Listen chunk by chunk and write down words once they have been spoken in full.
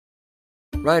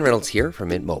Ryan Reynolds here from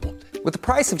Mint Mobile. With the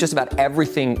price of just about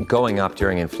everything going up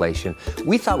during inflation,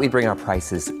 we thought we'd bring our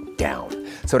prices down.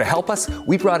 So to help us,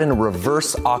 we brought in a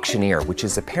reverse auctioneer, which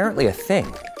is apparently a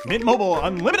thing. Mint Mobile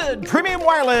Unlimited Premium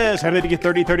Wireless. How to get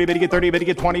 30, 30, bit to get 30, bit to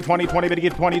get 20, 20, 20, bit to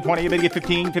get 20, 20, bit to get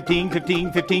 15, 15,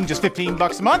 15, 15, just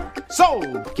 $15 a month?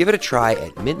 Sold! Give it a try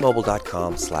at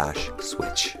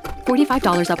mintmobile.com/switch.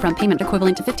 $45 upfront payment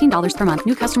equivalent to $15 per month.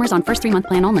 New customers on first 3-month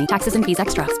plan only. Taxes and fees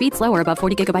extra. Speed slower above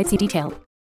 40 gigabytes. See detail.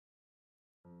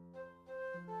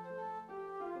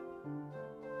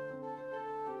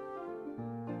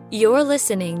 You're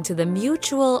listening to the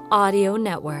Mutual Audio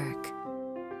Network.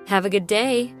 Have a good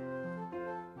day.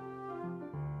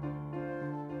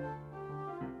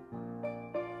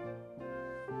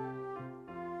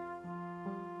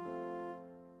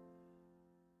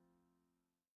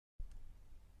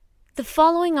 The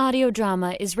following audio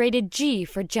drama is rated G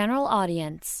for general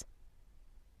audience.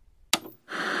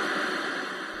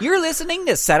 You're listening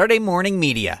to Saturday Morning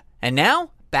Media. And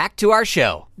now, back to our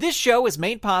show. This show is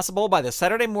made possible by the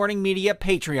Saturday Morning Media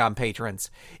Patreon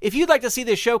patrons. If you'd like to see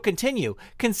this show continue,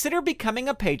 consider becoming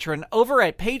a patron over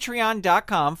at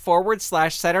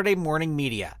patreon.com/Saturday Morning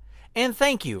Media. And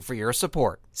thank you for your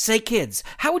support. Say kids,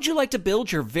 how would you like to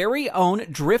build your very own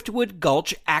Driftwood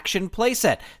Gulch action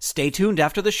playset? Stay tuned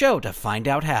after the show to find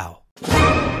out how.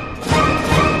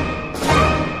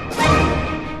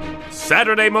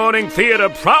 Saturday Morning Theater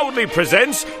proudly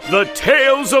presents The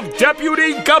Tales of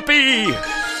Deputy Guppy.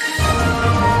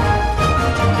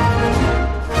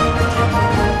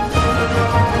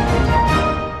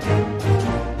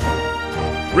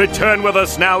 Return with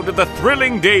us now to the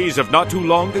thrilling days of not too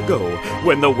long ago,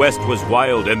 when the West was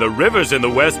wild and the rivers in the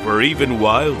West were even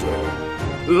wilder.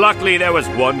 Luckily, there was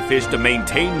one fish to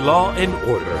maintain law and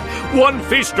order. One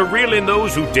fish to reel in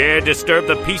those who dare disturb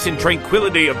the peace and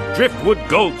tranquility of Driftwood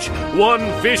Gulch. One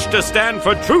fish to stand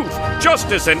for truth,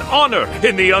 justice, and honor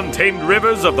in the untamed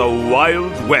rivers of the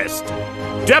Wild West.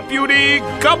 Deputy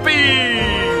Guppy!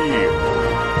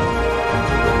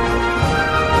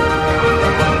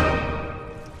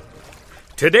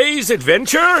 Today's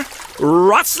adventure,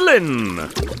 Rustlin.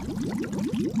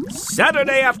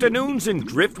 Saturday afternoons in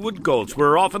Driftwood Gulch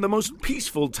were often the most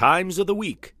peaceful times of the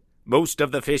week. Most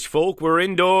of the fish folk were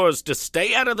indoors to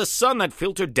stay out of the sun that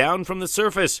filtered down from the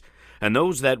surface, and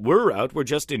those that were out were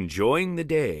just enjoying the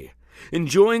day.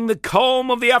 Enjoying the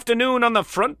calm of the afternoon on the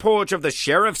front porch of the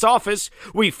sheriff's office,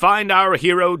 we find our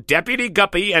hero Deputy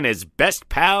Guppy and his best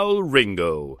pal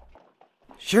Ringo.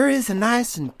 Sure is a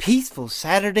nice and peaceful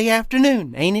Saturday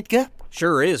afternoon, ain't it, Gup?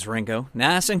 Sure is, Ringo.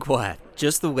 Nice and quiet.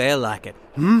 Just the way I like it.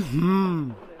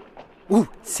 Mm-hmm. Ooh,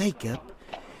 say, Gup,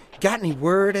 got any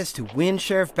word as to when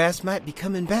Sheriff Bass might be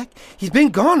coming back? He's been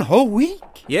gone a whole week.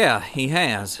 Yeah, he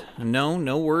has.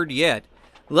 No word yet.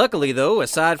 Luckily, though,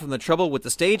 aside from the trouble with the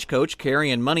stagecoach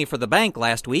carrying money for the bank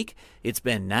last week, it's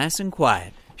been nice and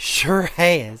quiet. Sure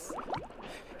has.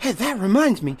 Hey, that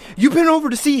reminds me, you been over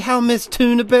to see how Miss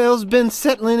Tuna Bell's been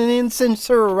settling in since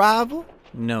her arrival?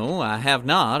 No, I have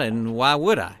not, and why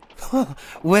would I?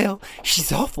 Well,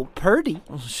 she's awful purty.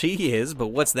 Well, she is, but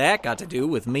what's that got to do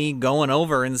with me going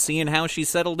over and seeing how she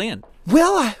settled in?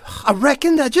 Well, I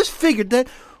reckoned I just figured that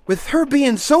with her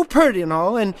being so purty and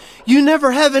all, and you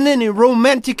never having any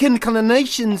romantic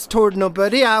inclinations toward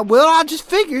nobody, I just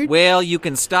figured. Well, you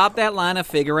can stop that line of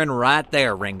figuring right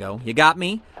there, Ringo. You got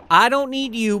me? I don't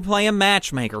need you playing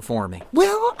matchmaker for me.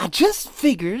 Well, I just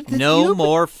figured that No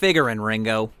more figuring,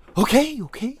 Ringo. Okay.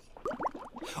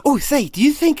 Oh, say, do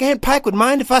you think Aunt Pike would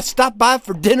mind if I stopped by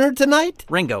for dinner tonight?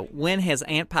 Ringo, when has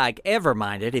Aunt Pike ever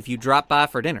minded if you drop by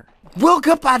for dinner? Well,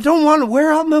 Gup, I don't want to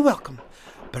wear out my welcome.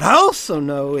 But I also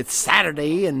know it's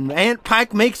Saturday and Aunt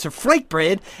Pike makes her flake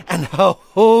bread, and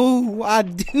I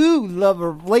do love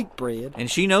her flake bread.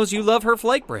 And she knows you love her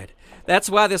flake bread.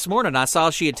 That's why this morning I saw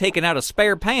she had taken out a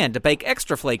spare pan to bake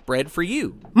extra flake bread for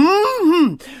you.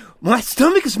 Mm-hmm. My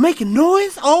stomach is making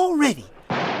noise already.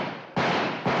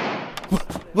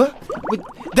 What?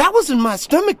 That wasn't my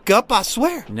stomach, Gup, I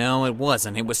swear. No, it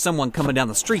wasn't. It was someone coming down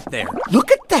the street there. Look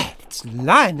at that. It's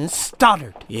Linus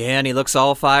Stoddard. Yeah, and he looks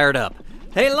all fired up.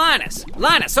 Hey, Linus!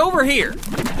 Linus, over here!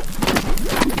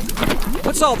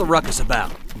 What's all the ruckus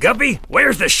about? Guppy,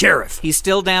 where's the sheriff? He's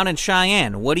still down in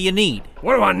Cheyenne. What do you need?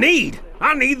 What do I need?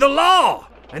 I need the law.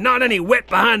 And not any wet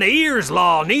behind the ears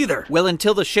law, neither. Well,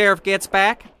 until the sheriff gets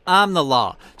back, I'm the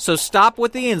law. So stop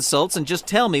with the insults and just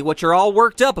tell me what you're all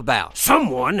worked up about.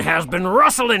 Someone has been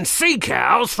rustling sea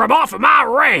cows from off of my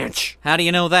ranch. How do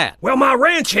you know that? Well, my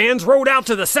ranch hands rode out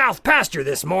to the south pasture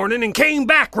this morning and came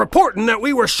back reporting that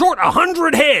we were short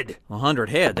 100 head. 100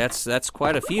 head? That's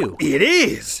quite a few. It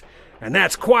is. And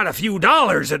that's quite a few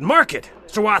dollars at market.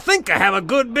 So I think I have a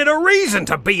good bit of reason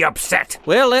to be upset.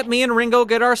 Well, let me and Ringo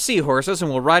get our seahorses and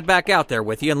we'll ride back out there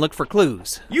with you and look for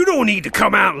clues. You don't need to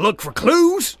come out and look for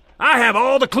clues. I have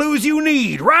all the clues you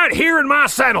need right here in my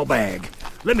saddlebag.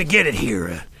 Let me get it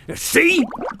here. See?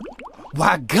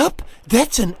 Why, Gup,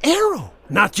 that's an arrow.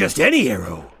 Not just any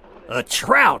arrow. A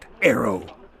trout arrow.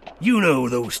 You know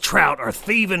those trout are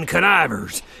thieving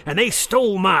connivers, and they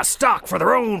stole my stock for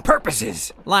their own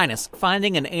purposes. Linus,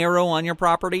 finding an arrow on your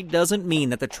property doesn't mean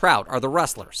that the trout are the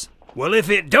rustlers. Well, if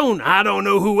it don't, I don't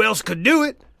know who else could do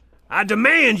it. I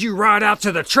demand you ride out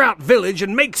to the trout village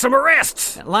and make some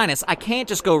arrests. Linus, I can't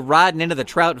just go riding into the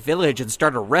trout village and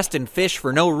start arresting fish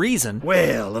for no reason.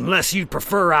 Well, unless you'd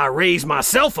prefer I raise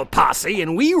myself a posse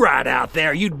and we ride out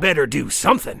there, you'd better do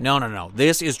something. No.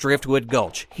 This is Driftwood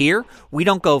Gulch. Here, we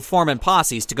don't go forming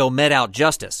posses to go mete out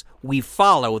justice. We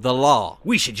follow the law.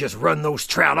 We should just run those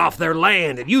trout off their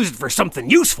land and use it for something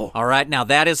useful. All right, now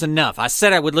that is enough. I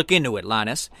said I would look into it,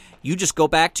 Linus. You just go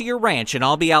back to your ranch and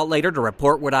I'll be out later to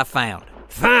report what I found.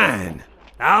 Fine.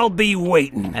 I'll be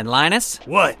waiting. And Linus?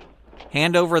 What?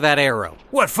 Hand over that arrow.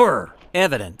 What for?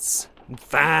 Evidence.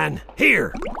 Fine.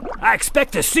 Here. I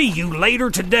expect to see you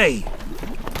later today.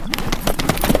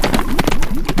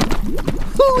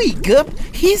 Hooey, Gup,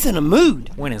 he's in a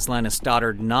mood. When is Linus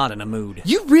Stoddard not in a mood?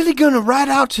 You really gonna ride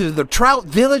out to the trout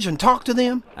village and talk to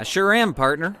them? I sure am,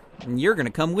 partner. And you're gonna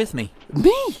come with me.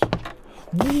 Me?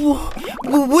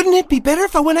 Wouldn't it be better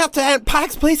if I went out to Aunt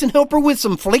Pike's place and help her with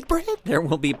some flake bread? There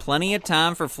will be plenty of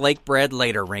time for flake bread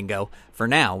later, Ringo. For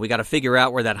now, we gotta figure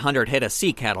out where that 100 head of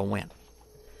sea cattle went.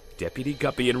 Deputy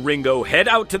Guppy and Ringo head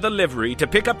out to the livery to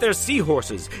pick up their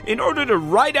seahorses in order to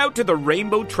ride out to the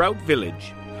Rainbow Trout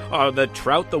Village. Are the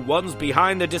trout the ones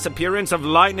behind the disappearance of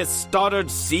Linus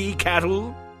Stoddard's sea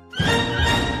cattle?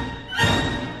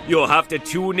 You'll have to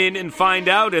tune in and find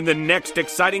out in the next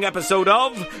exciting episode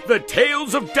of The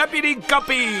Tales of Deputy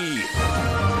Guppy!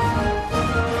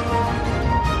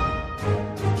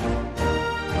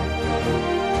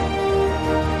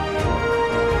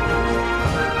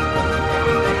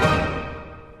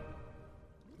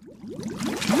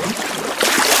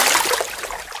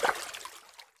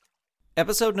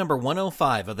 Episode number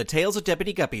 105 of The Tales of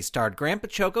Deputy Guppy starred Grant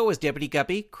Pachoco as Deputy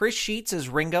Guppy, Chris Sheets as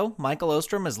Ringo, Michael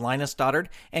Ostrom as Linus Stoddard,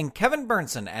 and Kevin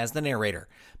Burnson as the narrator.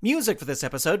 Music for this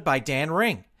episode by Dan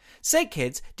Ring. Say,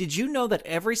 kids, did you know that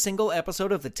every single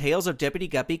episode of The Tales of Deputy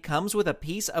Guppy comes with a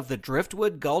piece of the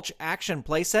Driftwood Gulch action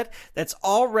playset that's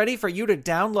all ready for you to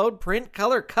download, print,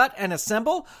 color, cut, and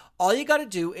assemble? All you gotta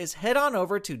do is head on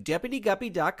over to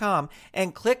DeputyGuppy.com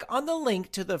and click on the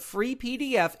link to the free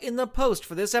PDF in the post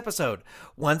for this episode.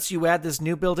 Once you add this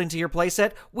new building to your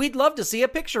playset, we'd love to see a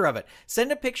picture of it.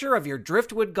 Send a picture of your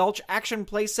Driftwood Gulch action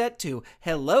playset to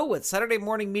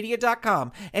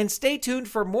hello@SaturdayMorningMedia.com and stay tuned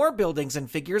for more buildings and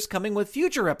figures coming with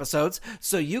future episodes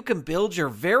so you can build your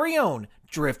very own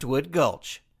Driftwood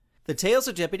Gulch. The Tales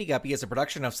of Deputy Guppy is a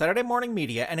production of Saturday Morning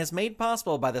Media and is made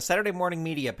possible by the Saturday Morning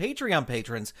Media Patreon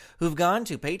patrons who've gone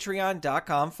to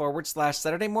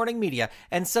patreon.com/Saturday Morning Media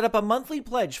and set up a monthly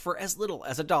pledge for as little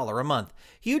as $1 a month.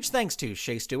 Huge thanks to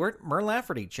Shay Stewart, Mer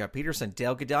Lafferty, Jeff Peterson,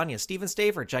 Dale Gadania, Stephen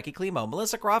Staver, Jackie Klimo,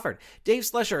 Melissa Crawford, Dave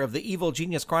Slesher of the Evil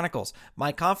Genius Chronicles,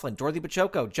 Mike Coughlin, Dorothy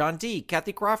Pachoco, John D.,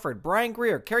 Kathy Crawford, Brian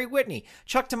Greer, Kerry Whitney,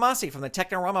 Chuck Tomasi from the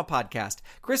Technorama podcast,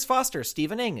 Chris Foster,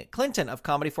 Stephen Ing, Clinton of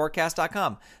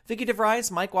ComedyForecast.com, Vicky DeVries,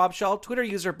 Mike Wobschall, Twitter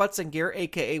user Butts&Gear,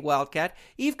 a.k.a. Wildcat,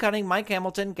 Eve Cunning, Mike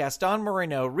Hamilton, Gaston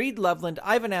Moreno, Reed Loveland,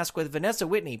 Ivan Asquith, Vanessa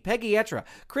Whitney, Peggy Etra,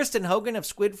 Kristen Hogan of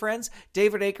Squid Friends,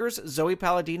 David Akers, Zoe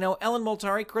Palladino, Ellen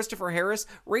Moltari, Christopher Harris,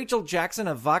 Rachel Jackson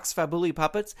of Vox Fabuli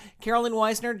Puppets, Carolyn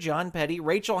Weisner, John Petty,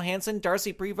 Rachel Hansen,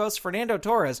 Darcy Prevost, Fernando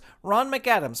Torres, Ron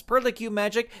McAdams, Perlicue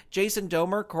Magic, Jason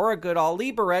Domer, Cora Goodall,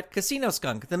 Lee Barrett, Casino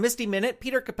Skunk, The Misty Minute,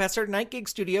 Peter Capesser, Night Gig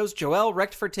Studios, Joel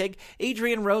Rechtfertig,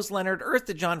 Adrian Rose Leonard, Earth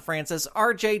to John Francis,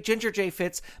 RJ, Ginger J.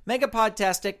 Fitz,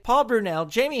 Megapodtastic, Paul Brunel,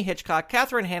 Jamie Hitchcock,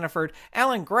 Catherine Hannaford,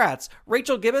 Alan Gratz,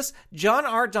 Rachel Gibbous, John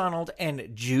R. Donald, and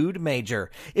Jude Major.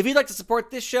 If you'd like to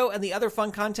support this show and the other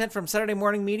fun content from Saturday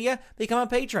Morning Media, become a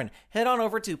patron. Head on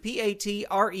over to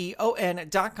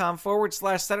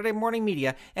patreon.com/Saturday Morning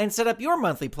Media and set up your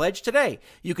monthly pledge today.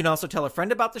 You can also tell a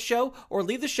friend about the show or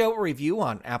leave the show a review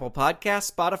on Apple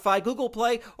Podcasts, Spotify, Google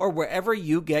Play, or wherever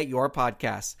you get your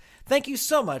podcasts. Thank you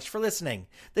so much for listening.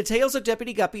 The Tales of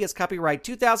Deputy Guppy is copyright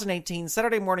 2018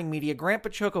 Saturday Morning Media, Grant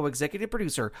Pachoco, executive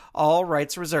producer, all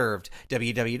rights reserved.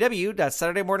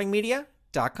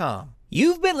 www.SaturdayMorningMedia.com.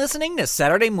 You've been listening to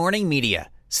Saturday Morning Media.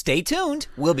 Stay tuned.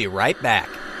 We'll be right back.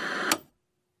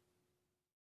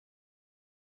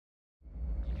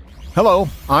 Hello,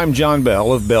 I'm John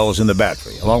Bell of Bells in the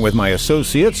Battery, along with my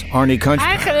associates, Arnie Kunch.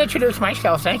 I can introduce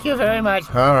myself, thank you very much.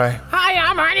 All right. Hi,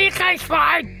 I'm Arnie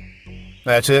Kunchbard.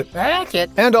 That's it? That's it.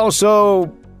 And also,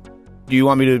 do you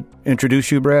want me to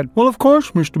introduce you, Brad? Well, of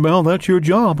course, Mr. Bell, that's your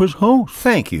job as host.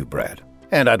 Thank you, Brad.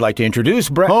 And I'd like to introduce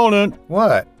Brad. Hold it.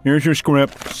 What? Here's your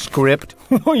script. Script?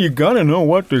 Well, you gotta know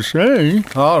what to say.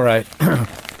 All right.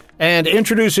 And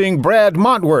introducing Brad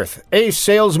Montworth, ace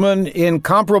salesman,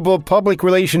 incomparable public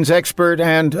relations expert,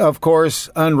 and, of course,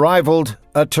 unrivaled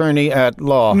attorney at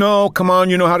law. No, come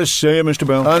on, you know how to say it, Mr.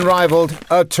 Bell. Unrivaled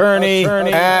attorney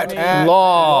at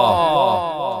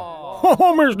law.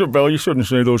 Oh, Mr. Bell, you shouldn't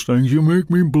say those things. You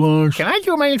make me blush. Can I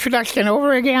do my introduction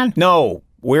over again? No.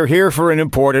 We're here for an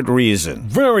important reason.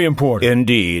 Very important.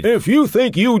 Indeed. If you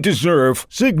think you deserve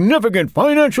significant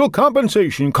financial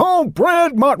compensation, call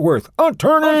Brad Montworth,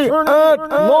 attorney at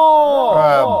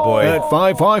law. Oh, boy. At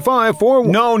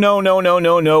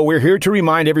 555-41. No. We're here to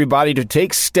remind everybody to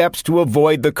take steps to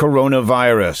avoid the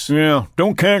coronavirus. Yeah,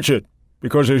 don't catch it,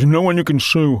 because there's no one you can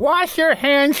sue. Wash your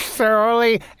hands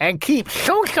thoroughly and keep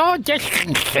social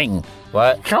distancing.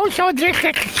 What? Social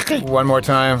distancing. One more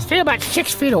time. Stay about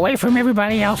 6 feet away from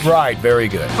everybody else. Right, very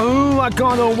good. Oh, I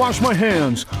gotta wash my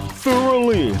hands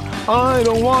thoroughly. I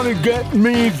don't want to get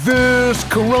me this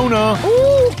corona.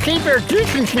 Ooh, keep your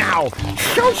distance now.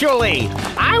 Socially.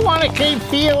 I want to keep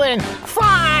feeling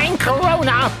fine,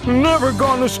 corona. Never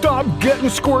gonna stop getting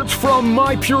squirts from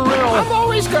my Purell. I'm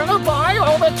always gonna buy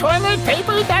all the toilet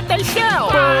paper that they sell.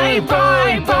 Buy.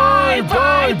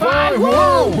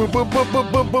 Whoa.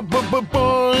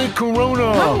 Buy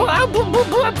corona.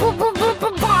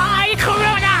 Buy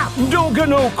corona. Don't get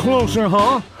no closer,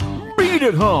 huh? Beat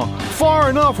it, huh?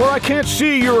 Far enough where I can't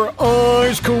see your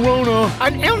eyes, corona.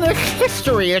 An illness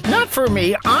history is not for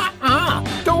me.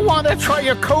 Don't want to try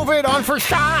your COVID on for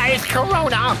size,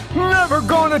 corona. Never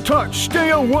gonna touch. Stay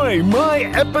away. My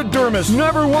epidermis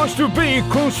never wants to be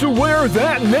close to where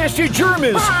that nasty germ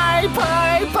is. Bye.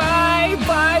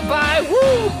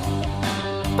 Woo.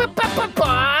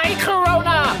 Bye,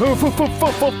 corona.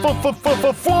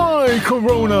 Fly,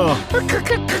 corona.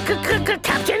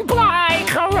 Captain Bly,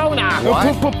 corona.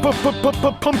 What?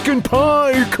 Pumpkin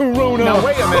pie, corona. Now,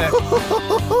 wait a minute.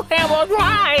 Hammer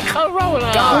Rye,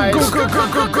 corona. Guys.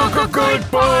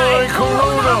 Goodbye,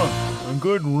 corona. And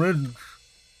good riddance.